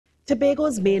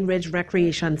Tobago's Main Ridge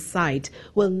Recreation Site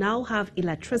will now have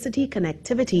electricity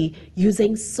connectivity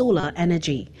using solar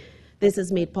energy. This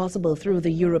is made possible through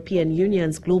the European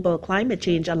Union's Global Climate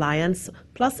Change Alliance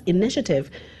Plus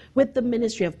initiative with the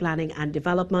Ministry of Planning and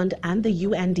Development and the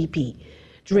UNDP.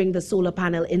 During the solar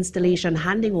panel installation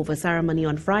handing over ceremony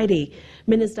on Friday,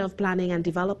 Minister of Planning and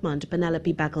Development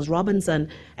Pennelope Beckles-Robinson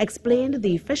explained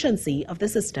the efficiency of the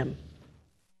system.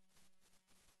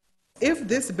 If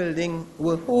this building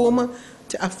were home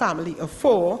to a family of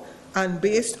 4, and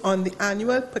based on the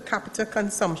annual per capita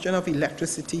consumption of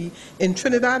electricity in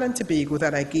Trinidad and Tobago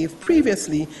that I gave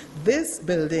previously, this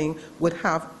building would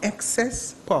have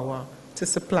excess power to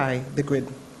supply the grid.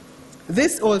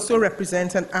 This also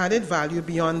represents an added value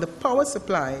beyond the power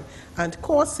supply and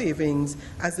cost savings,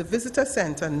 as the visitor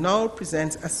center now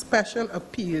presents a special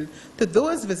appeal to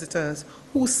those visitors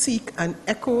who seek an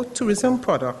eco-tourism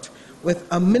product with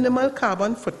a minimal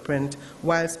carbon footprint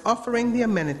whilst offering the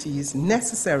amenities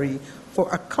necessary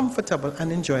for a comfortable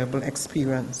and enjoyable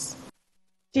experience.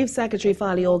 Chief Secretary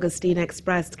Farley Augustine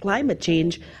expressed climate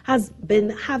change has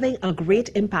been having a great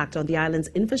impact on the island's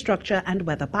infrastructure and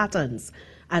weather patterns.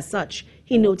 As such,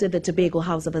 he noted the Tobago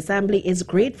House of Assembly is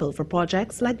grateful for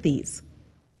projects like these.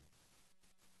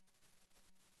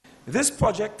 This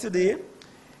project today,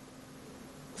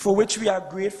 for which we are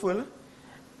grateful,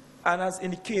 and as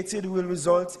indicated, will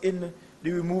result in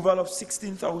the removal of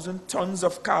 16,000 tons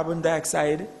of carbon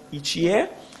dioxide each year.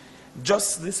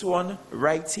 Just this one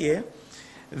right here.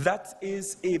 That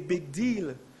is a big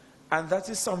deal, and that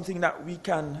is something that we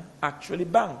can actually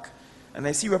bank. And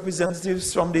I see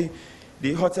representatives from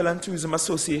the Hotel and Tourism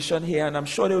Association here, and I'm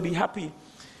sure they'll be happy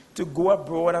to go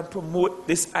abroad and promote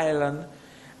this island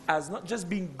as not just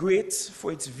being great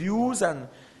for its views and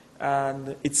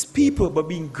its people, but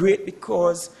being great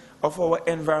because of our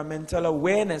environmental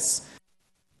awareness.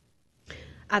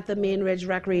 At the Main Ridge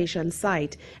Recreation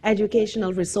Site,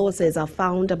 educational resources are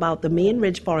found about the Main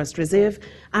Ridge Forest Reserve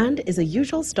and is a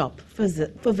usual stop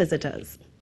for visitors.